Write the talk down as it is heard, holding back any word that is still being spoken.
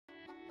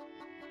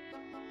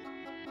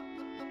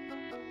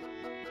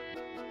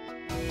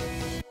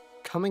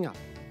Coming up,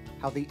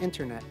 how the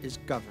internet is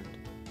governed.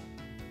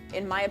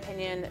 In my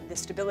opinion, the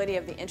stability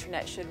of the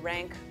internet should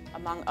rank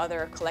among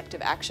other collective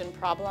action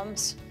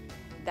problems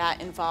that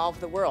involve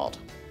the world.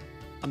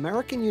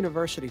 American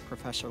University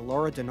professor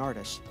Laura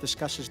DeNardis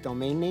discusses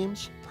domain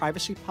names,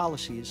 privacy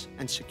policies,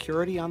 and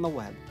security on the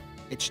web.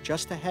 It's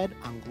just ahead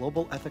on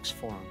Global Ethics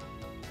Forum.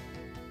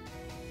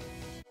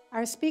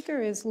 Our speaker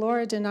is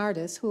Laura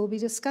DeNardis, who will be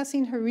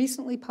discussing her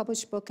recently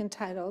published book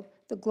entitled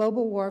The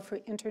Global War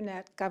for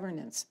Internet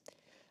Governance.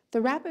 The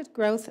rapid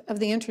growth of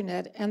the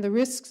internet and the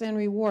risks and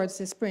rewards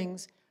this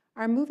brings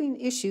are moving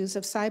issues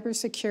of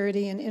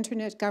cybersecurity and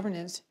internet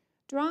governance,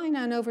 drawing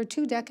on over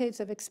 2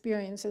 decades of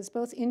experience as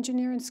both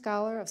engineer and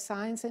scholar of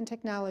science and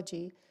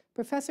technology.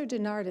 Professor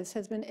DeNardis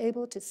has been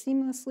able to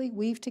seamlessly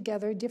weave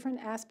together different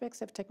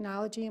aspects of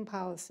technology and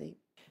policy.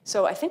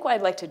 So I think what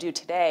I'd like to do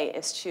today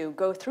is to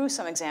go through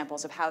some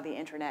examples of how the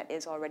internet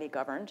is already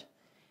governed,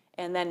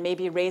 and then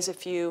maybe raise a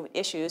few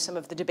issues, some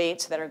of the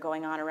debates that are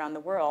going on around the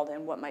world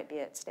and what might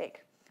be at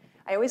stake.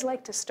 I always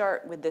like to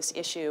start with this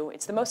issue.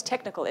 It's the most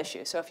technical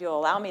issue, so if you'll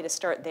allow me to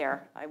start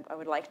there, I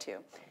would like to.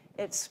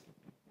 It's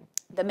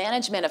the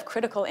management of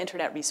critical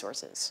internet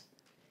resources,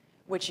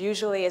 which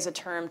usually is a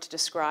term to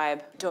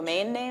describe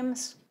domain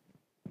names,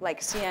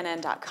 like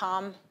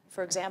CNN.com,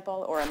 for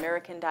example, or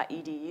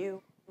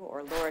American.edu,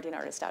 or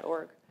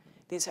LauraDeNardis.org.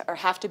 These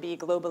have to be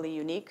globally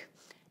unique.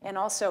 And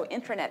also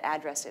intranet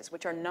addresses,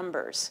 which are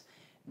numbers,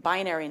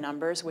 binary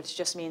numbers, which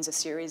just means a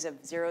series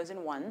of zeros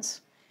and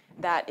ones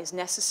that is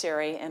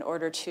necessary in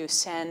order to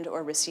send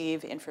or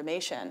receive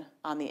information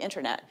on the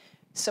internet.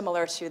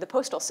 Similar to the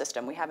postal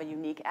system, we have a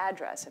unique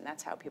address, and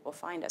that's how people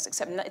find us,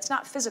 except it's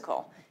not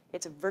physical,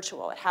 it's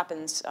virtual. It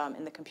happens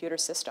in the computer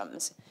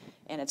systems,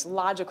 and it's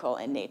logical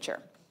in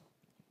nature.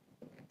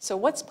 So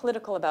what's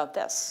political about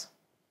this?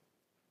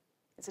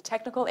 It's a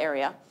technical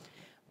area,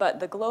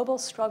 but the global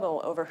struggle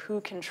over who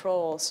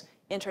controls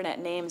internet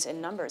names and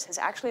numbers has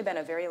actually been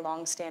a very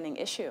long-standing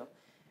issue.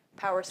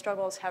 Power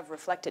struggles have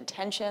reflected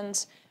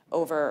tensions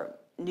over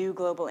new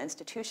global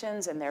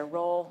institutions and their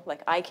role,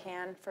 like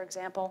ICANN, for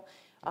example,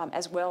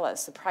 as well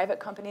as the private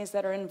companies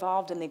that are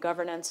involved in the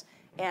governance.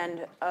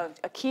 And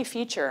a key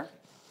feature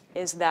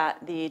is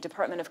that the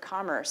Department of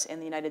Commerce in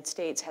the United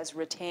States has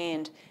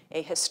retained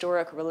a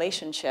historic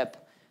relationship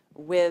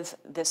with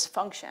this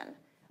function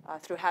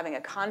through having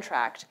a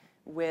contract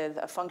with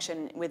a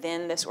function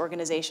within this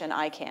organization,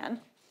 ICANN,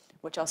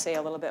 which I'll say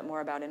a little bit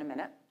more about in a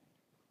minute,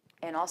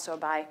 and also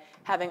by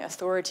having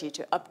authority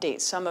to update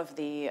some of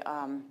the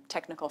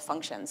technical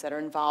functions that are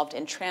involved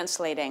in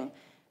translating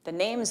the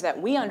names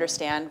that we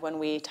understand when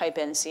we type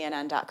in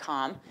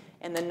CNN.com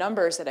and the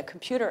numbers that a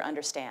computer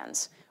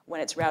understands when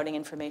it's routing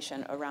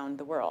information around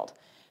the world.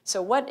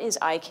 So what is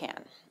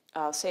ICANN?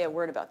 I'll say a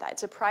word about that.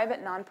 It's a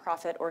private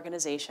nonprofit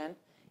organization.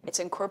 It's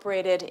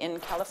incorporated in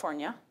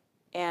California,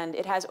 and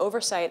it has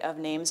oversight of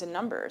names and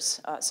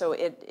numbers. So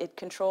it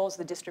controls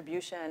the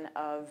distribution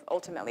of,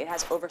 ultimately, it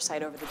has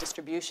oversight over the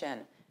distribution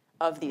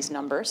of these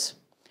numbers,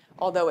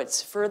 although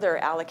it's further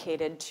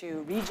allocated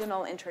to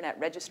regional internet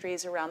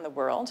registries around the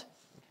world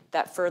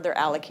that further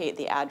allocate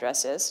the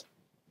addresses.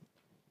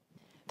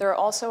 There are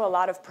also a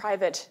lot of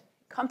private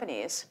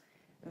companies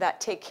that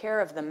take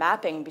care of the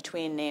mapping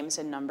between names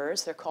and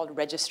numbers. They're called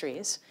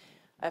registries.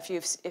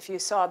 If you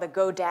saw the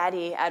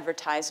GoDaddy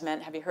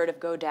advertisement, have you heard of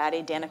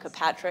GoDaddy? Danica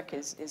Patrick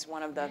is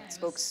one of the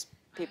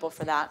spokespeople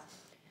for that.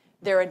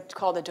 They're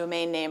called a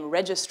domain name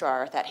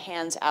registrar that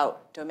hands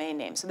out domain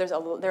names. So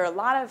there are a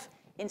lot of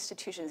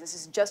institutions. This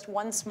is just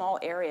one small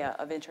area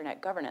of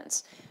internet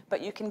governance.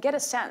 But you can get a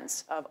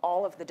sense of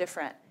all of the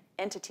different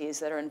entities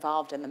that are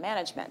involved in the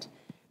management.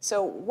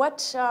 So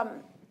what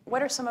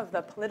are some of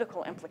the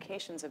political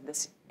implications of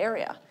this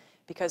area?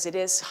 Because it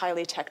is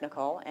highly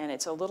technical and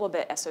it's a little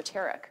bit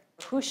esoteric.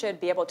 Who should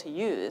be able to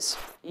use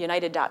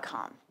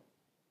United.com?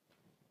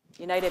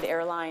 United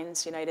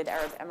Airlines, United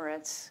Arab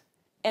Emirates.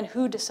 And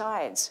who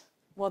decides?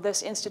 Well,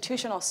 this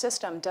institutional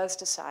system does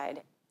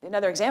decide.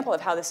 Another example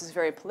of how this is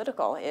very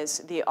political is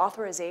the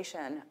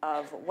authorization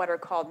of what are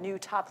called new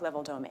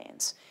top-level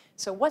domains.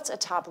 So what's a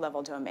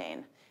top-level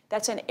domain?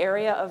 That's an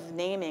area of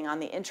naming on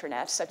the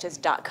internet, such as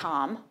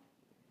 .com,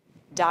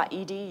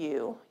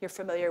 .edu, you're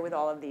familiar with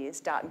all of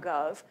these,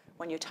 .gov.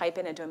 When you type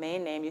in a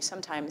domain name, you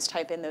sometimes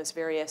type in those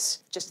various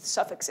just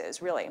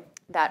suffixes, really,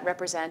 that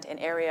represent an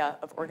area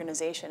of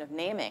organization of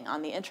naming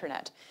on the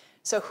internet.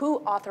 So who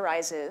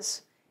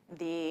authorizes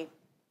the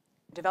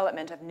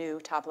development of new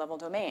top-level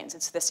domains?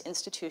 It's this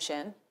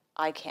institution,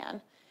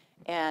 ICANN.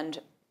 And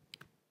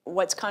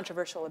what's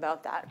controversial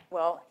about that?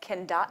 Well,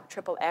 can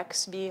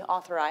 .xxx be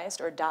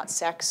authorized or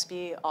 .sex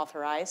be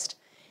authorized?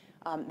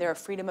 There are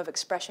freedom of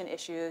expression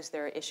issues.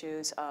 There are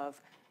issues of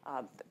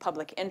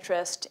public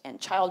interest and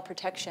child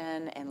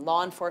protection and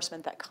law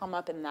enforcement that come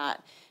up in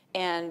that.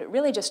 And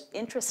really just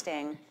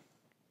interesting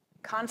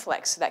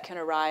conflicts that can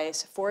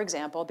arise, for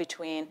example,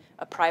 between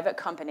a private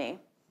company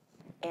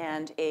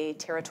and a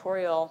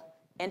territorial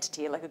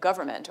entity like a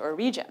government or a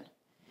region.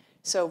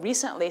 So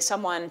recently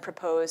someone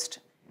proposed,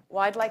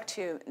 well, I'd like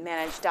to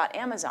manage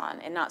 .amazon,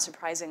 and not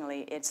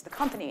surprisingly, it's the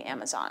company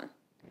Amazon.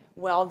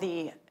 Well,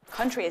 the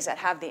countries that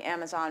have the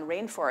Amazon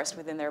rainforest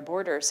within their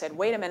borders said,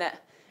 wait a minute,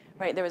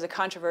 right? There was a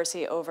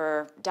controversy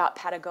over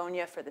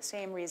 .Patagonia for the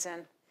same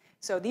reason.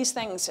 So these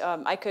things,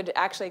 I could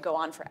actually go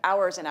on for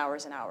hours and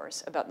hours and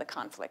hours about the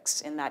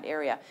conflicts in that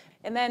area.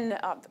 And then,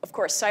 of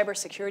course,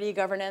 cybersecurity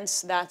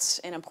governance, that's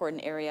an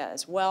important area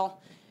as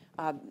well.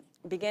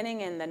 Beginning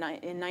in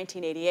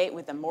 1988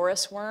 with the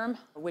Morris worm,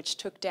 which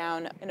took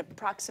down an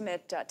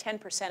approximate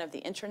 10% of the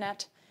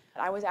internet.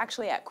 I was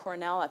actually at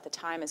Cornell at the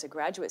time as a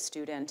graduate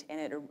student, and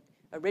it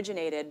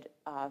originated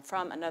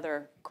from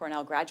another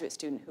Cornell graduate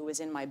student who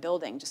was in my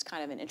building, just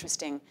kind of an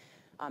interesting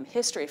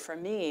history for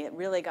me. It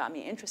really got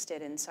me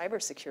interested in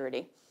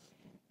cybersecurity. It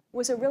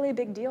was a really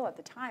big deal at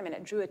the time, and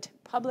it drew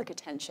public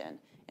attention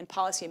and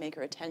policymaker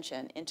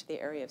attention into the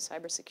area of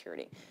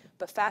cybersecurity.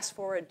 But fast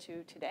forward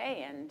to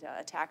today, and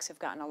attacks have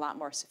gotten a lot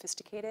more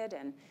sophisticated,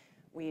 and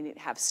we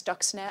have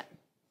Stuxnet,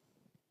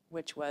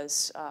 which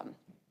was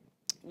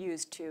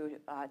used to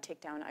take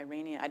down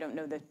Iranian. I don't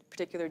know the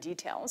particular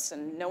details,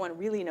 and no one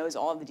really knows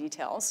all the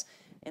details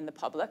in the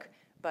public,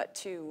 but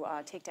to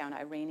take down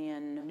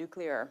Iranian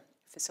nuclear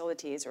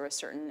facilities or a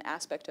certain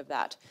aspect of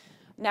that.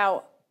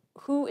 Now,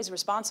 who is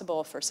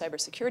responsible for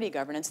cybersecurity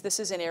governance? This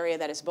is an area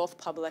that is both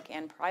public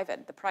and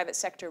private. The private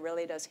sector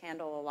really does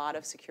handle a lot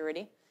of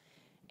security,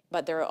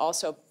 but there are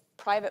also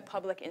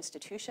private-public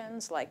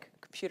institutions like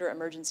computer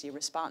emergency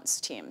response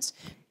teams.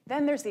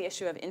 Then there's the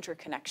issue of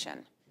interconnection.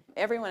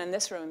 Everyone in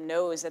this room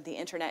knows that the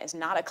internet is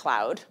not a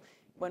cloud.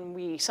 When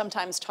we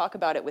sometimes talk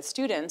about it with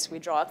students, we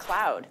draw a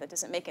cloud. That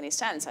doesn't make any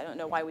sense. I don't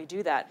know why we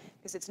do that,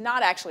 because it's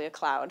not actually a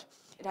cloud.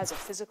 It has a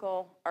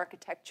physical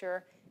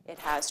architecture. It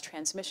has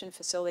transmission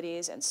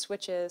facilities and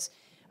switches.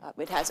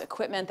 It has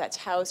equipment that's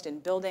housed in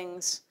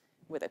buildings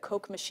with a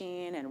Coke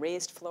machine and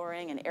raised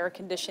flooring and air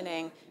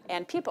conditioning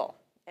and people.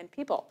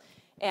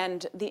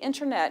 And the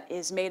internet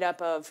is made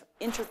up of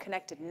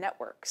interconnected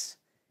networks.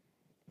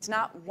 It's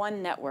not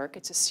one network.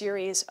 It's a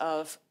series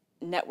of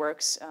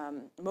networks,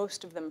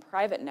 most of them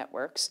private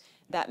networks,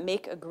 that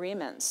make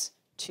agreements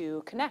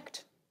to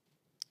connect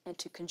and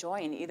to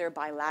conjoin either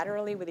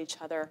bilaterally with each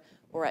other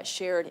or at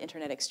shared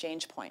internet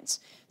exchange points.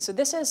 So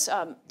this is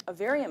a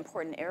very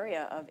important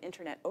area of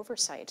internet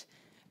oversight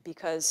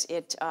because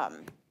it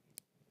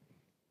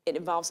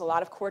involves a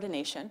lot of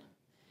coordination,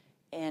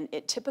 and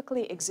it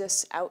typically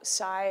exists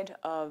outside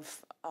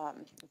of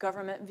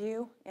government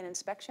view and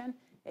inspection.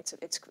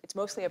 It's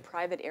mostly a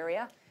private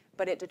area,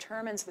 but it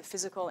determines the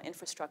physical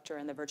infrastructure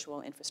and the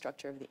virtual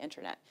infrastructure of the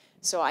internet.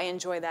 So I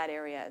enjoy that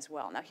area as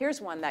well. Now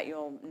here's one that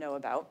you'll know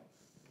about.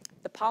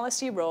 The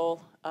policy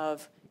role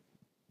of,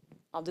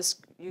 I'll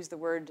just use the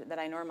term that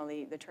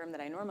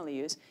I normally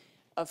use,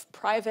 of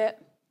private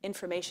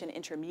information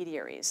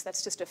intermediaries.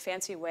 That's just a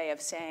fancy way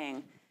of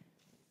saying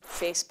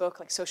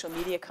Facebook, like social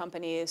media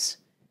companies,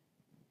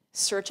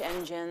 search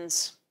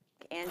engines,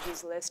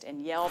 Angie's List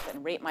and Yelp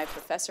and Rate My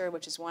Professor,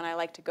 which is one I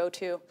like to go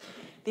to.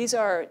 These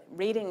are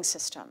rating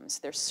systems.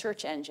 They're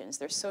search engines.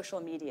 They're social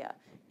media,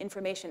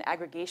 information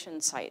aggregation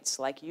sites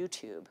like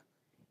YouTube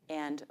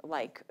and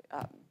like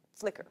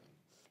Flickr.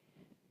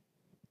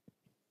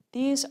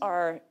 These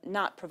are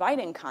not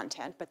providing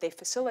content, but they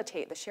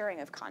facilitate the sharing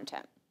of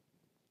content.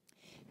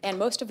 And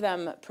most of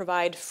them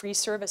provide free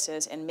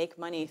services and make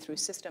money through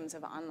systems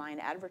of online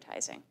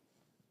advertising.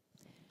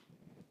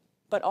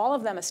 But all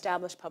of them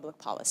establish public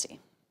policy.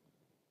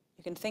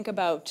 You can think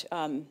about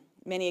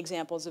many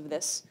examples of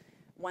this.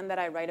 One that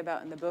I write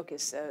about in the book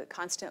is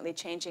constantly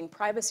changing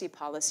privacy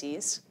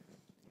policies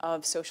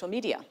of social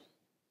media.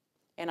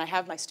 And I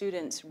have my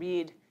students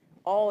read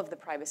all of the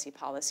privacy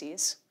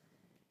policies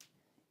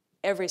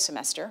every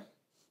semester,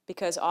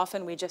 because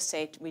often we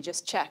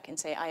just check and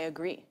say, I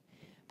agree.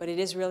 But it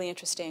is really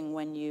interesting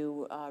when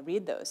you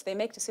read those. They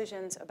make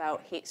decisions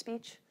about hate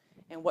speech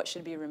and what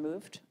should be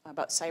removed,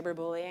 about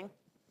cyberbullying.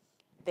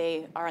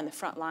 They are on the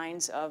front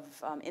lines of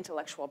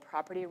intellectual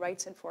property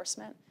rights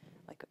enforcement,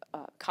 like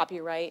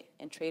copyright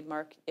and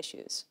trademark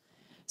issues.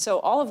 So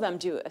all of them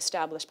do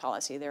establish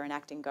policy. They're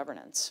enacting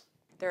governance.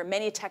 There are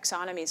many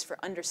taxonomies for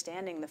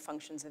understanding the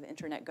functions of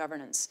internet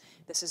governance.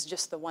 This is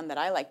just the one that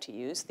I like to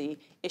use, the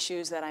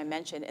issues that I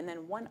mentioned, and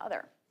then one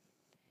other.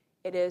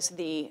 It is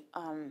the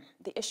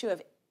issue of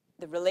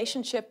the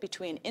relationship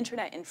between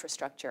internet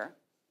infrastructure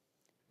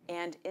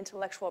and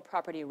intellectual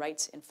property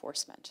rights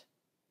enforcement.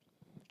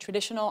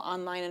 Traditional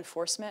online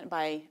enforcement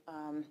by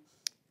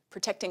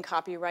protecting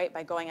copyright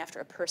by going after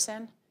a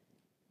person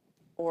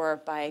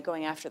or by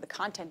going after the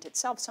content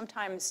itself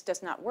sometimes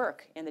does not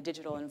work in the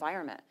digital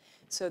environment.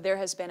 So there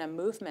has been a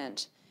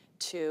movement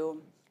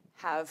to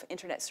have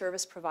internet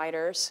service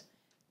providers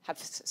have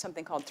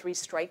something called 3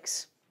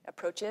 strikes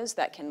approaches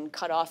that can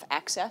cut off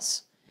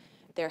access.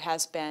 There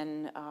has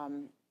been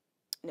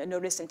a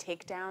notice and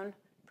takedown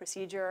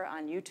procedure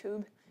on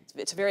YouTube.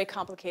 It's a very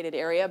complicated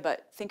area,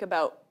 but think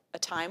about a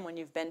time when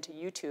you've been to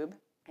YouTube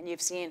and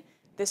you've seen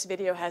this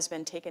video has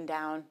been taken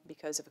down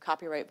because of a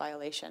copyright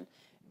violation.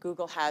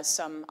 Google has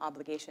some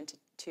obligation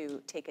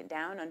to take it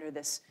down under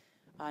this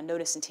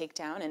notice and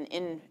takedown, and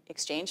in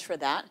exchange for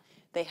that,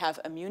 they have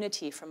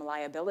immunity from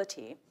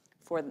liability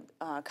for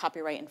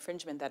copyright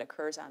infringement that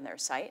occurs on their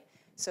site.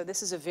 So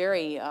this is a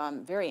very,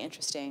 very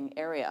interesting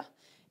area.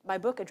 My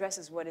book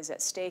addresses what is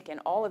at stake in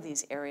all of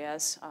these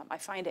areas. I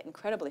find it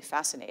incredibly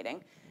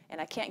fascinating,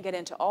 and I can't get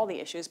into all the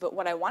issues, but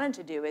what I wanted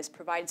to do is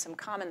provide some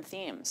common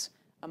themes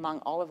among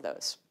all of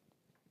those.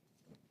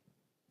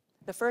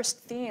 The first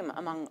theme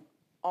among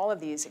all of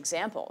these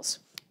examples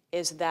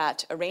is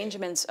that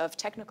arrangements of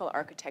technical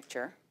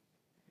architecture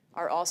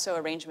are also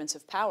arrangements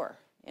of power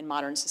in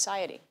modern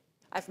society.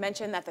 I've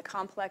mentioned that the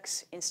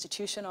complex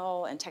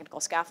institutional and technical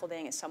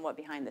scaffolding is somewhat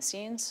behind the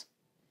scenes,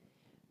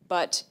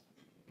 but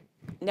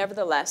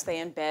nevertheless, they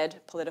embed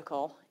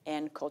political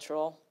and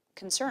cultural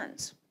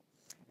concerns.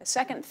 The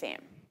second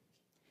theme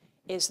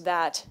is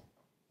that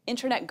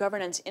internet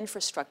governance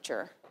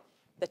infrastructure,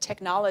 the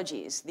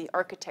technologies, the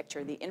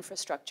architecture, the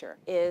infrastructure,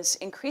 is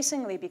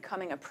increasingly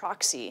becoming a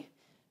proxy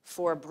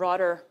for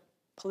broader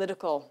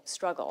political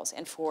struggles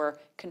and for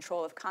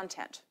control of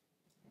content.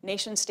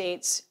 Nation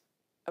states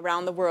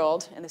around the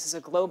world, and this is a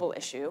global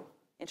issue,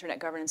 internet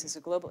governance is a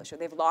global issue,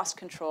 they've lost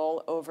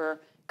control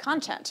over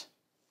content.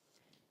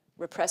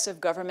 Repressive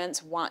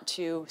governments want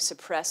to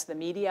suppress the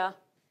media.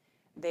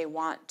 They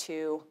want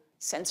to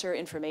censor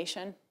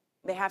information.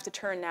 They have to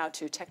turn now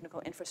to technical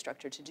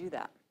infrastructure to do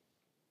that.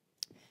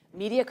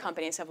 Media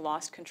companies have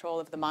lost control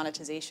of the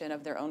monetization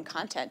of their own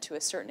content to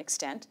a certain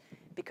extent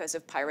because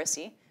of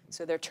piracy,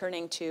 so they're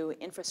turning to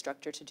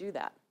infrastructure to do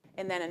that.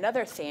 And then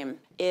another theme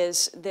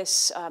is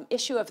this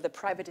issue of the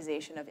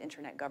privatization of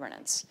internet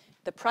governance,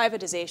 the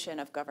privatization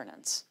of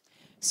governance.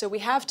 So we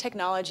have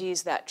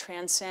technologies that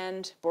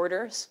transcend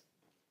borders.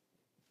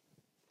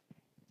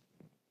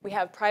 We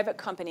have private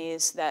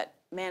companies that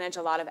manage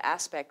a lot of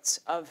aspects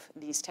of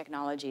these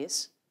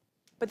technologies.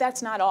 But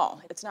that's not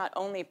all. It's not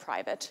only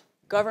private.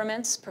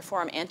 Governments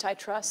perform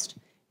antitrust.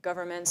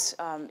 Governments,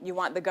 you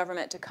want the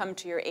government to come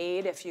to your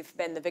aid if you've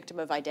been the victim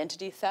of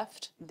identity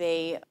theft.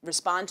 They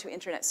respond to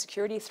internet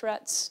security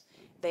threats.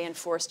 They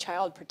enforce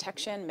child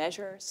protection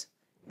measures.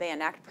 They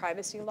enact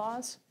privacy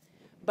laws.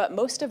 But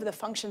most of the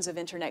functions of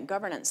internet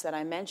governance that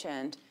I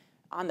mentioned,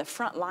 on the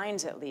front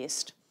lines at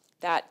least,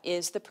 that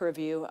is the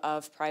purview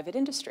of private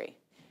industry.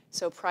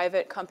 So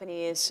private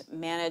companies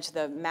manage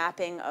the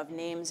mapping of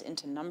names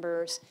into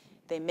numbers.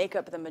 They make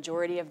up the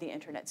majority of the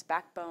internet's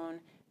backbone.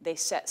 They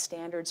set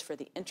standards for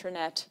the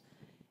internet.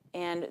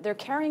 And they're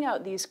carrying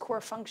out these core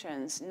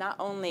functions, not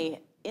only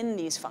in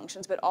these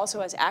functions, but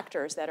also as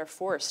actors that are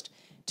forced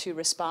to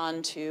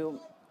respond to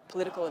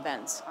political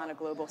events on a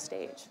global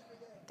stage.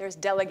 There's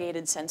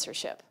delegated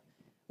censorship,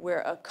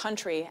 where a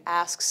country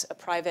asks a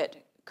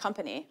private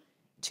company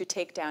to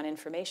take down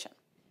information.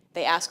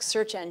 They ask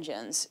search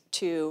engines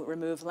to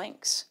remove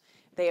links.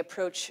 They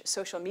approach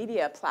social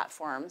media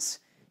platforms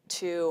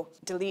to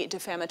delete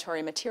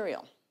defamatory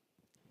material.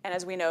 And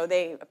as we know,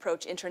 they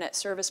approach internet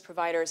service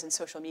providers and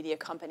social media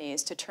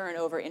companies to turn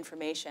over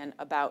information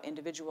about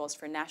individuals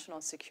for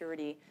national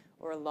security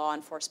or law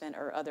enforcement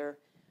or other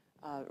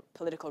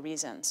political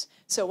reasons.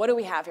 So what do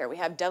we have here? We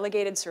have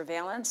delegated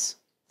surveillance,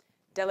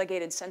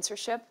 delegated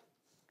censorship,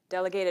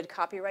 delegated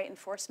copyright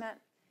enforcement,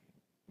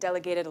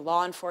 delegated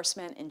law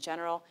enforcement in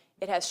general.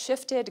 It has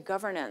shifted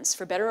governance,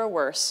 for better or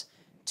worse,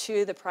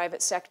 to the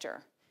private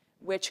sector,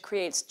 which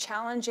creates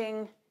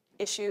challenging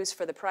issues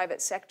for the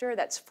private sector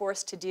that's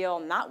forced to deal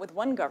not with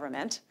one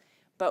government,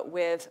 but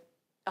with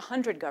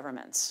 100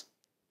 governments,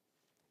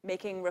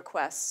 making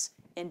requests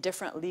in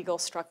different legal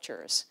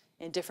structures,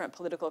 in different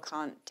political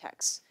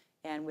contexts,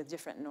 and with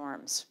different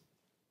norms.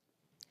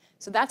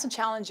 So that's a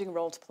challenging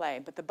role to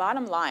play, but the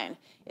bottom line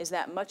is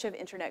that much of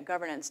internet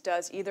governance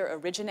does either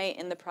originate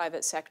in the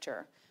private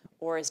sector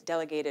or is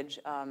delegated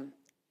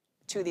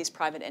to these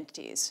private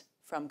entities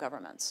from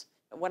governments.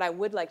 What I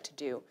would like to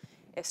do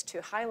is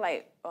to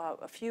highlight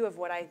a few of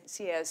what I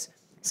see as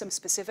some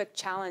specific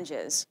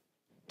challenges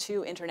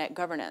to internet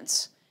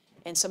governance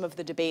in some of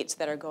the debates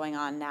that are going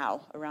on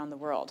now around the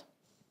world.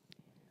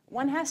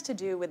 One has to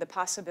do with the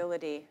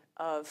possibility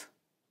of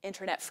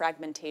internet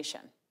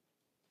fragmentation.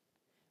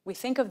 We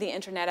think of the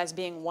internet as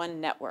being one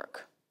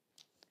network,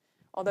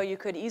 although you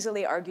could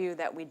easily argue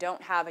that we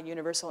don't have a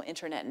universal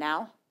internet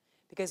now,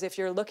 because if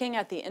you're looking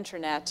at the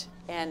internet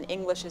and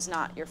English is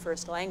not your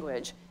first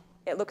language,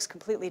 it looks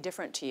completely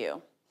different to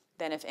you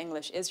than if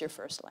English is your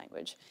first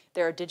language.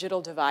 There are digital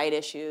divide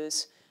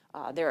issues.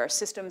 There are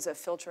systems of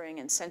filtering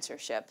and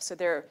censorship.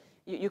 So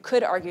you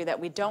could argue that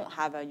we don't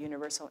have a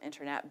universal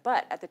internet,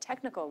 but at the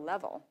technical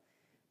level,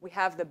 we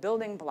have the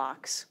building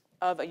blocks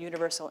of a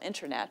universal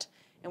internet,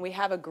 and we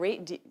have a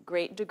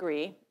great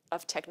degree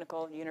of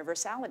technical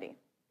universality.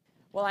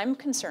 Well, I'm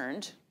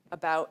concerned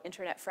about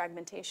internet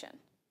fragmentation,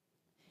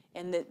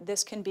 and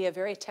this can be a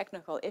very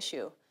technical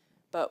issue,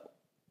 but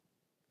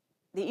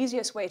the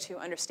easiest way to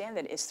understand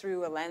it is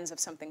through a lens of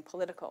something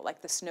political,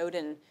 like the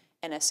Snowden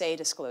NSA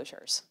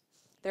disclosures.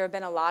 There have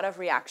been a lot of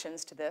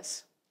reactions to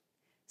this,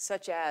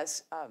 such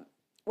as,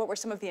 what were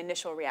some of the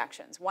initial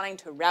reactions? Wanting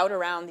to route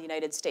around the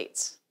United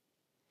States,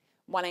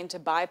 wanting to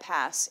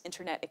bypass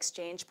internet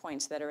exchange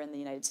points that are in the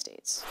United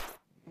States,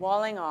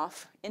 walling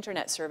off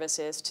internet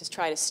services to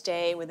try to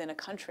stay within a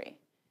country,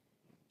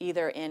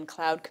 either in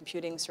cloud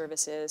computing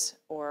services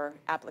or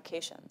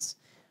applications.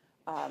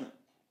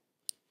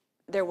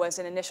 There was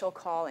an initial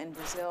call in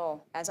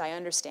Brazil, as I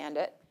understand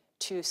it,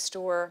 to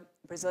store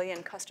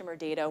Brazilian customer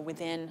data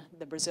within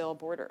the Brazil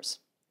borders.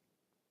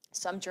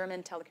 Some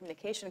German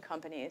telecommunication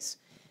companies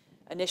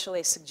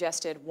initially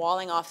suggested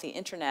walling off the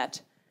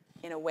internet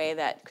in a way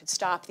that could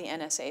stop the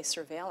NSA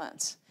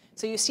surveillance.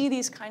 So you see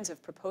these kinds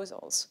of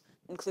proposals,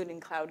 including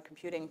cloud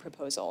computing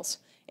proposals,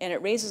 and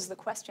it raises the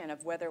question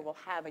of whether we'll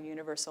have a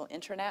universal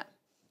internet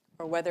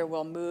or whether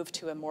we'll move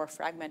to a more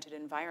fragmented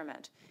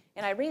environment.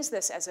 And I raise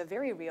this as a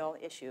very real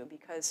issue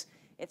because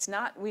it's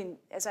not,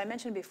 as I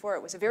mentioned before,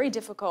 it was a very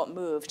difficult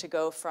move to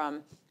go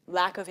from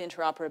lack of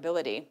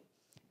interoperability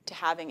to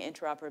having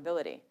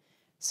interoperability.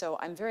 So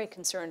I'm very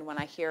concerned when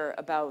I hear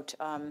about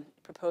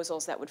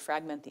proposals that would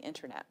fragment the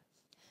internet.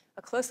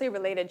 A closely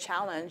related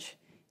challenge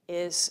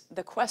is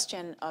the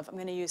question of, I'm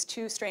going to use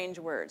two strange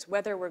words,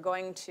 whether we're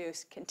going to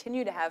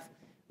continue to have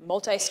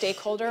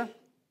multi-stakeholder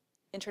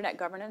internet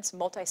governance,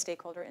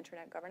 multi-stakeholder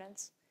internet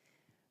governance,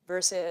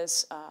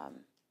 versus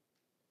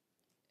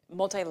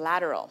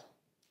multilateral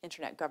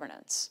internet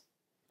governance.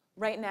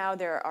 Right now,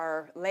 there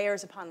are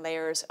layers upon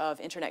layers of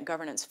internet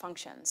governance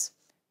functions.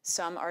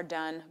 Some are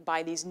done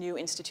by these new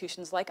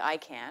institutions like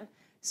ICANN.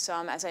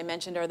 Some, as I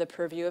mentioned, are the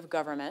purview of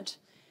government.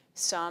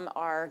 Some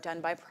are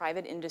done by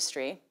private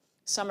industry.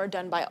 Some are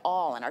done by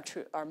all and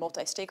are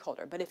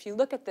multi-stakeholder. But if you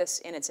look at this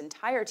in its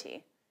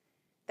entirety,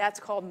 that's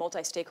called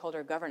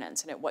multi-stakeholder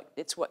governance, and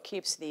it's what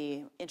keeps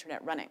the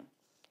internet running.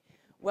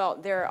 Well,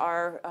 there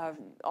are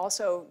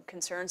also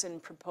concerns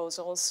and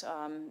proposals,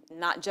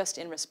 not just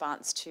in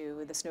response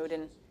to the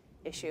Snowden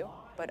issue,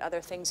 but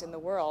other things in the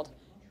world,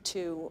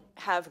 to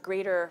have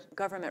greater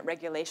government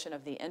regulation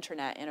of the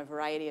internet in a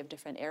variety of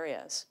different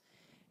areas.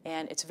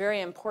 And it's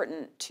very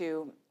important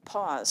to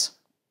pause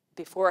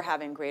before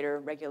having greater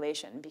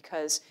regulation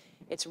because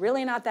it's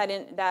really not that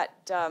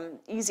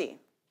easy.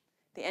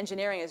 The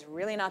engineering is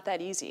really not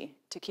that easy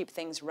to keep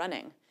things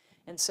running.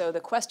 And so the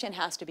question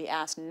has to be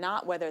asked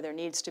not whether there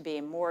needs to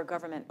be more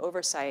government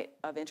oversight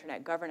of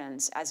internet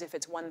governance as if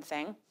it's one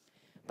thing,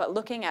 but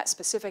looking at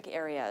specific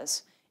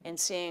areas and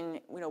seeing,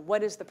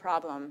 what is the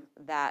problem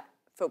that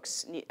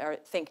folks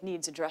think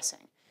needs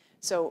addressing.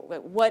 So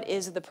what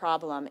is the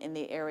problem in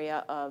the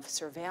area of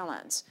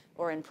surveillance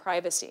or in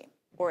privacy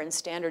or in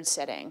standard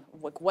setting?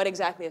 What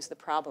exactly is the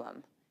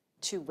problem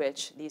to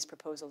which these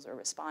proposals are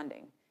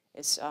responding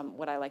is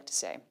what I like to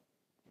say.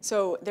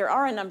 So there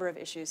are a number of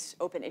issues,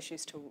 open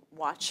issues to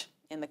watch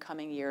in the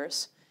coming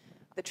years.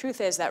 The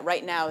truth is that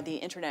right now the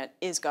internet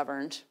is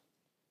governed.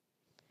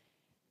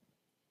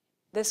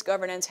 This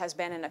governance has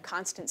been in a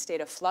constant state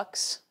of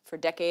flux for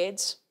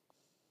decades.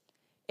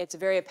 It's a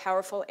very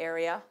powerful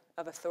area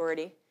of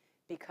authority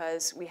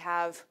because we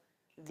have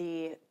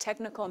the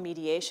technical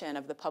mediation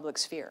of the public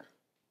sphere.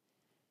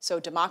 So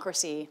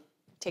democracy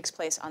takes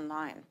place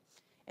online.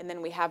 And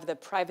then we have the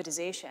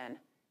privatization,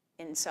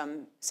 in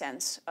some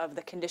sense, of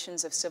the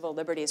conditions of civil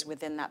liberties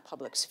within that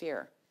public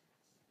sphere.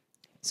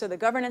 So the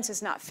governance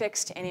is not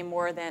fixed any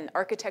more than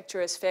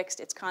architecture is fixed.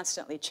 It's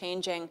constantly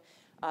changing.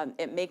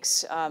 It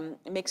makes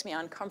me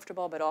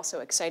uncomfortable, but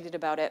also excited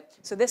about it.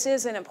 So this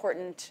is an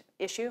important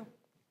issue.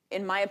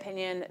 In my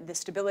opinion, the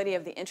stability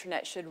of the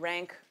internet should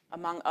rank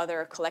among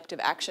other collective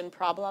action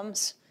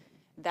problems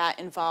that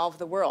involve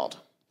the world,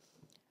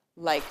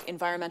 like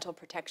environmental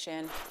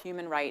protection,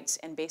 human rights,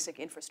 and basic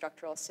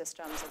infrastructural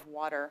systems of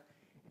water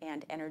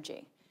and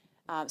energy.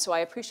 So I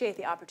appreciate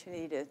the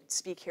opportunity to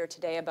speak here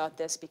today about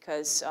this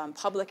because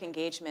public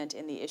engagement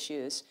in the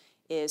issues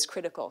is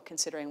critical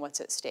considering what's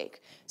at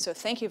stake. So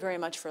thank you very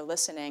much for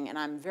listening, and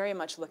I'm very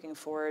much looking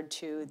forward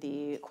to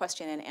the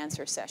question and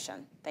answer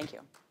session. Thank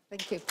you.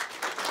 Thank you.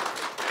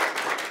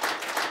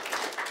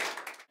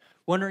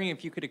 Wondering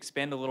if you could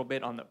expand a little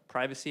bit on the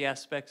privacy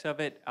aspects of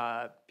it.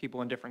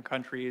 People in different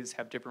countries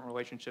have different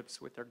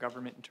relationships with their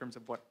government in terms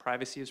of what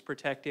privacy is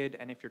protected,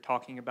 and if you're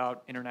talking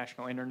about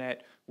international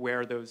internet,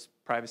 where those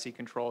privacy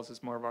controls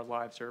as more of our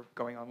lives are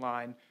going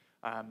online,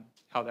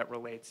 how that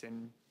relates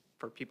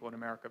for people in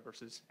America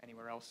versus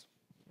anywhere else.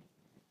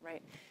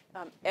 Right.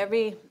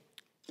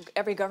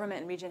 Every government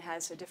and region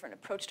has a different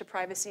approach to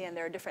privacy, and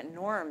there are different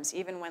norms,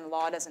 even when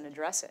law doesn't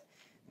address it,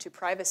 to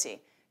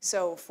privacy.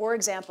 So, for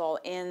example,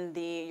 in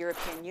the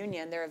European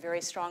Union, there are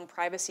very strong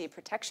privacy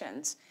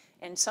protections,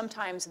 and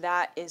sometimes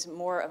that is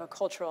more of a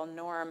cultural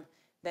norm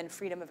than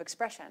freedom of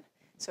expression.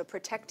 So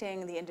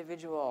protecting the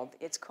individual,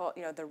 it's called,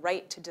 the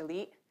right to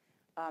delete.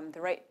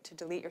 The right to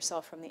delete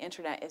yourself from the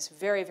internet is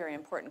very, very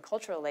important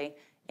culturally,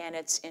 and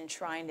it's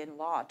enshrined in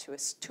law to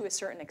a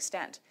certain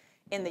extent.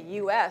 In the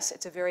US,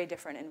 it's a very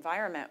different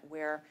environment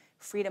where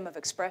freedom of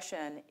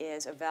expression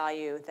is a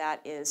value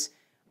that is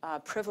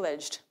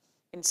privileged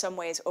in some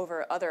ways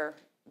over other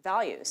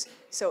values.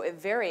 So it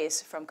varies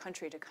from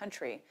country to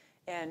country.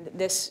 And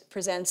this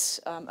presents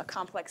a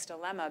complex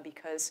dilemma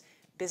because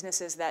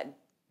businesses that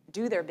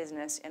do their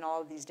business in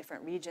all of these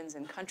different regions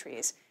and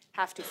countries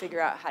have to figure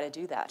out how to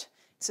do that.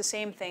 It's the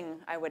same thing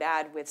I would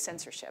add with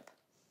censorship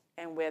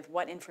and with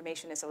what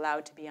information is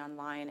allowed to be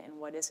online and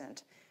what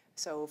isn't.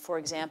 So for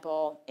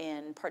example,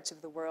 in parts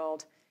of the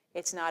world,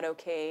 it's not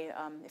okay,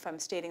 if I'm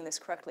stating this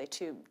correctly,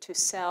 to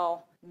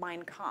sell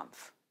Mein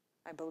Kampf,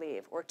 I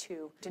believe, or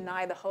to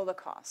deny the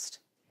Holocaust.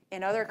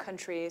 In other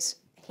countries,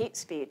 hate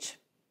speech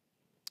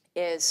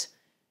is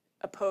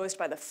opposed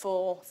by the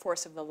full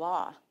force of the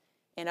law.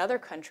 In other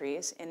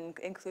countries,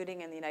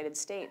 including in the United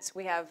States,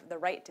 we have the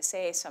right to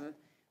say some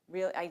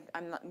real,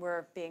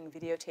 we're being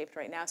videotaped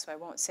right now, so I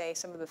won't say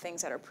some of the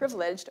things that are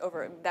privileged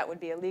that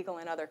would be illegal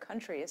in other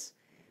countries.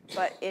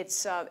 But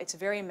it's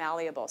very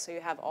malleable, so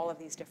you have all of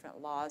these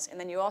different laws. And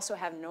then you also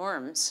have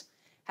norms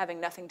having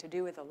nothing to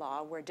do with the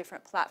law, where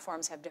different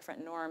platforms have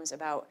different norms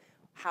about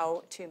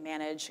how to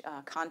manage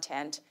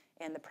content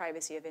and the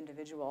privacy of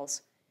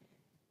individuals.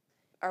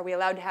 Are we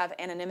allowed to have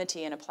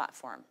anonymity in a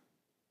platform?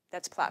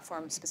 That's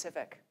platform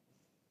specific.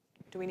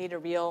 Do we need a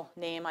real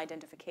name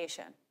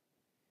identification?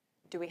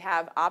 Do we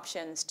have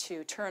options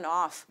to turn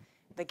off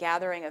the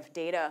gathering of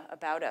data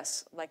about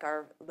us, like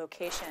our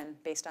location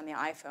based on the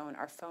iPhone,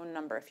 our phone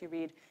number? If you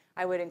read,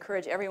 I would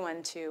encourage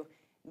everyone to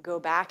go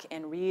back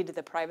and read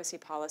the privacy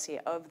policy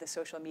of the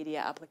social media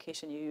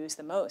application you use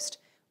the most,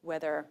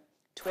 whether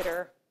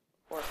Twitter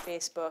or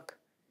Facebook,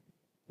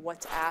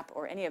 WhatsApp,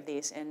 or any of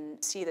these,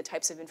 and see the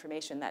types of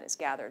information that is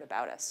gathered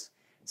about us.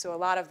 So a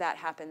lot of that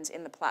happens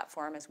in the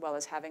platform, as well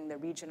as having the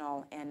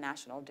regional and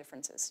national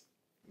differences.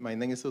 My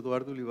name is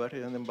Eduardo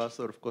Ulibarri, I'm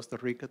ambassador of Costa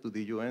Rica to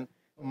the UN.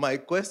 My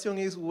question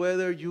is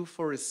whether you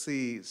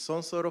foresee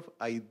some sort of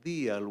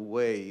ideal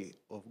way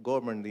of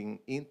governing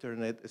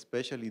internet,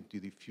 especially into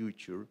the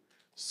future,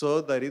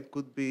 so that it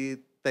could be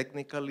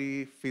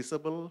technically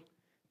feasible,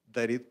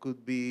 that it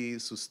could be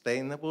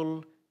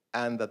sustainable,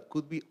 and that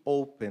could be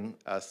open,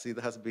 as it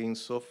has been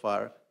so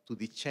far, to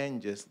the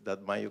changes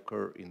that might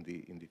occur in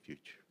the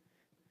future.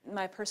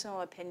 My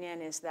personal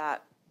opinion is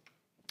that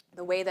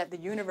the way that the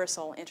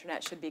universal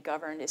internet should be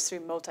governed is through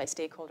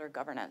multi-stakeholder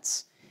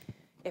governance.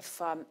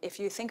 If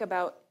you think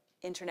about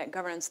internet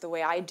governance the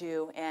way I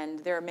do, and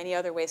there are many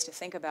other ways to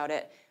think about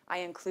it, I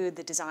include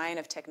the design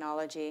of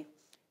technology,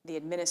 the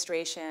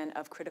administration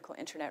of critical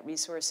internet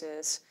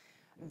resources,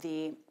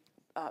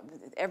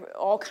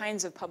 all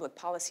kinds of public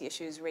policy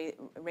issues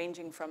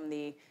ranging from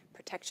the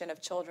protection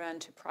of children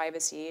to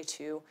privacy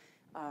to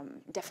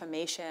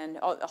defamation,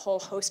 a whole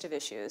host of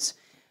issues.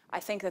 I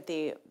think that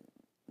the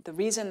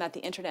reason that the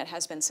internet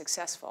has been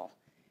successful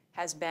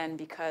has been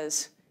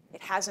because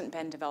it hasn't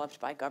been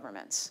developed by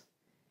governments.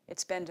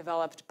 It's been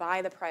developed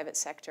by the private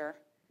sector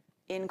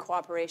in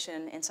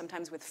cooperation and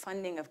sometimes with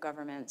funding of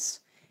governments.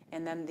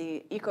 And then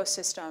the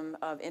ecosystem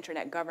of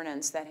internet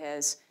governance that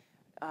has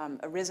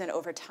arisen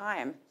over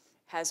time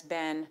has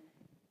been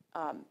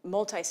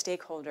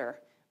multi-stakeholder,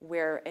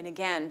 where, and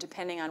again,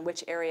 depending on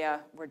which area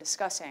we're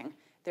discussing,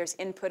 there's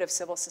input of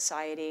civil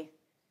society,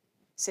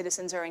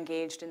 citizens are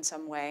engaged in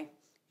some way.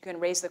 You can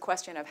raise the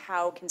question of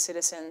how can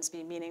citizens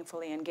be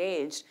meaningfully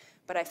engaged,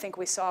 but I think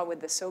we saw with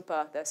the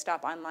SOPA, the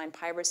Stop Online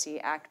Piracy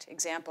Act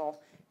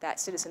example, that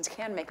citizens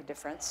can make a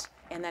difference,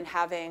 and then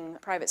having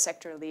private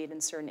sector lead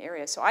in certain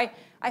areas. So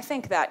I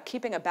think that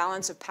keeping a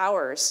balance of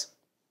powers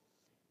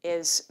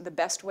is the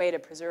best way to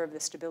preserve the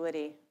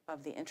stability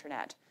of the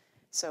internet.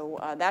 So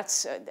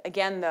that's,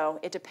 again though,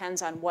 it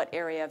depends on what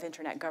area of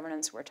internet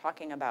governance we're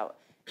talking about.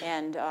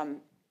 And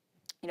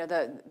you know,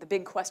 the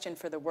big question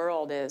for the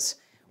world is,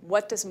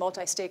 what does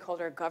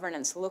multi-stakeholder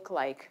governance look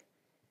like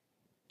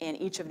in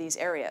each of these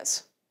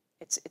areas?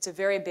 It's a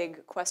very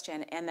big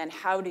question. And then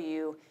how do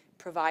you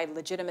provide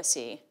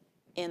legitimacy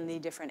in the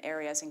different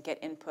areas and get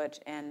input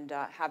and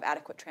have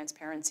adequate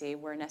transparency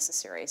where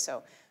necessary?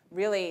 So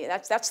really,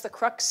 that's the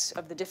crux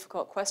of the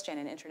difficult question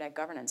in internet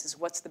governance, is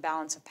what's the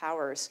balance of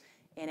powers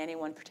in any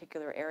one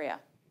particular area?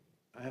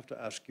 I have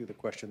to ask you the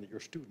question that your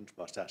students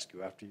must ask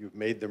you after you've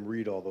made them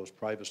read all those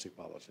privacy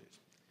policies.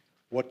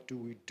 What do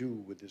we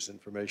do with this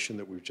information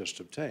that we've just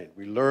obtained?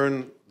 We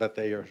learn that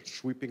they are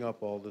sweeping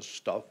up all this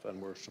stuff,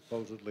 and we're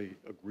supposedly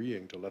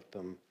agreeing to let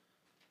them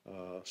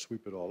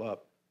sweep it all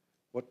up.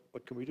 What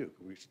can we do?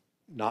 Can we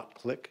not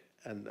click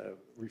and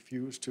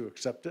refuse to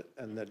accept it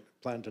and then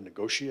plan to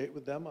negotiate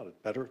with them on a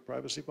better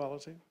privacy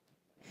policy?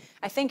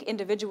 I think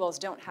individuals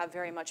don't have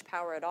very much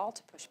power at all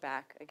to push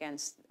back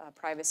against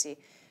privacy,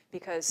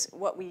 because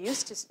what we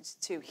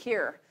used to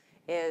hear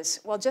is,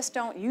 well, just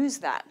don't use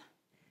that.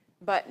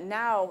 But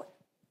now,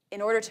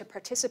 in order to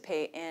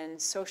participate in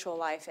social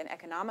life and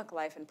economic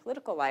life and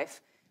political life,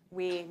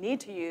 we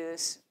need to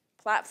use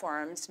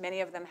platforms.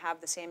 Many of them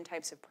have the same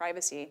types of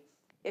privacy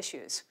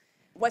issues.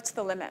 What's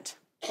the limit?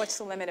 What's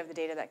the limit of the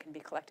data that can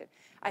be collected?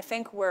 I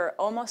think we're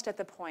almost at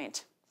the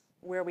point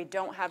where we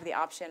don't have the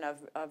option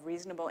of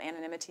reasonable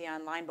anonymity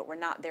online, but we're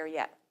not there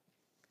yet.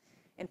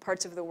 In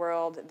parts of the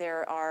world,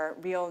 there are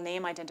real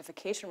name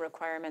identification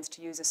requirements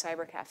to use a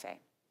cyber cafe.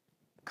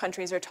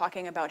 Countries are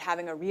talking about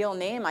having a real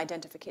name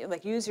identification,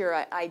 like use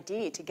your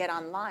ID to get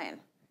online.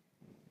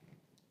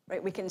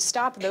 Right? We can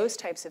stop those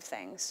types of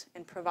things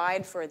and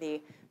provide for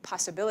the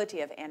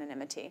possibility of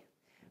anonymity.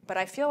 But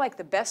I feel like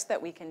the best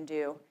that we can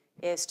do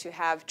is to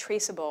have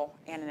traceable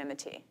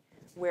anonymity,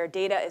 where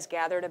data is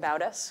gathered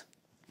about us,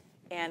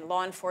 and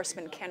law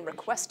enforcement can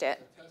request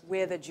it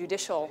with a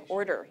judicial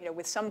order,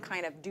 with some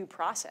kind of due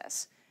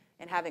process,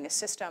 and having a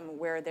system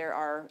where there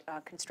are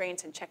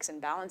constraints and checks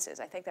and balances.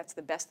 I think that's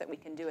the best that we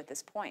can do at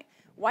this point.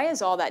 Why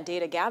is all that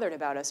data gathered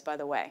about us, by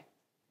the way?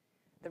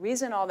 The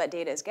reason all that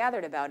data is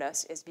gathered about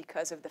us is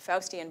because of the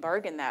Faustian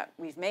bargain that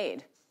we've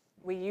made.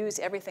 We use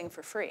everything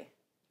for free.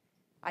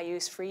 I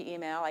use free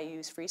email, I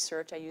use free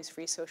search, I use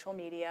free social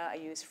media, I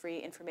use free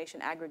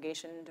information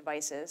aggregation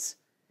devices.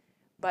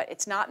 But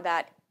it's not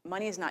that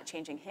money is not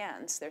changing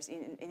hands. There's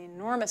an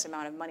enormous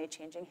amount of money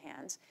changing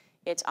hands.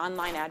 It's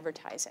online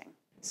advertising.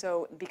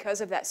 So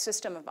because of that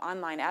system of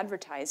online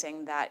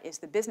advertising that is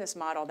the business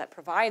model that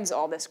provides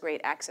all this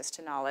great access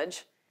to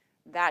knowledge,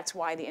 that's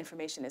why the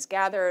information is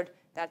gathered.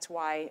 That's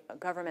why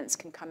governments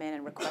can come in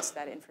and request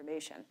that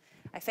information.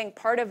 I think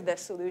part of the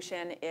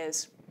solution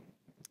is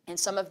in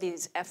some of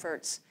these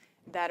efforts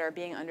that are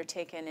being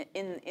undertaken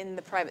in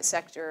the private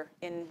sector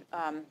in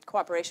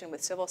cooperation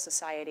with civil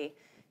society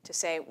to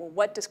say, well,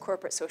 what does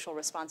corporate social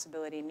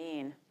responsibility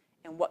mean?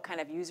 And what kind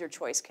of user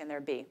choice can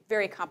there be?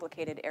 Very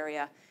complicated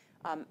area.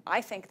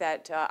 I think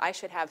that I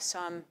should have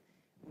some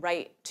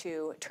right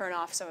to turn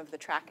off some of the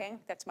tracking.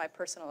 That's my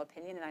personal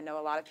opinion, and I know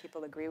a lot of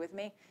people agree with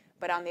me.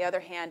 But on the other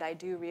hand, I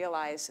do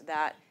realize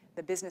that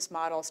the business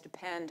models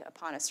depend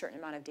upon a certain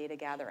amount of data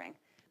gathering.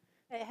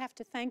 I have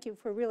to thank you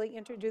for really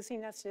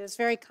introducing us to this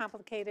very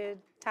complicated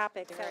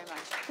topic. Thank you very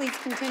much. Please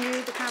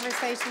continue the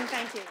conversation.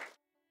 Thank you.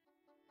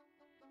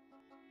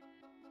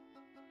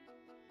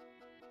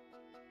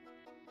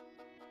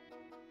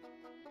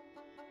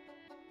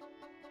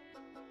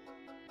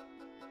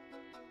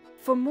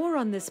 For more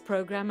on this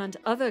program and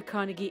other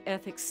Carnegie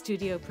Ethics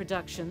Studio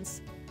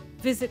productions,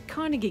 visit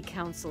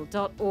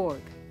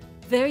carnegiecouncil.org.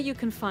 There you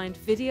can find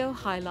video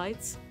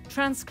highlights,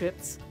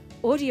 transcripts,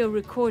 audio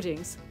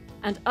recordings,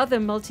 and other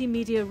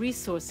multimedia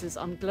resources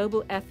on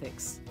global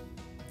ethics.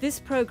 This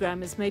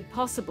program is made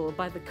possible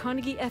by the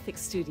Carnegie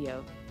Ethics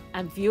Studio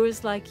and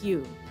viewers like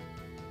you.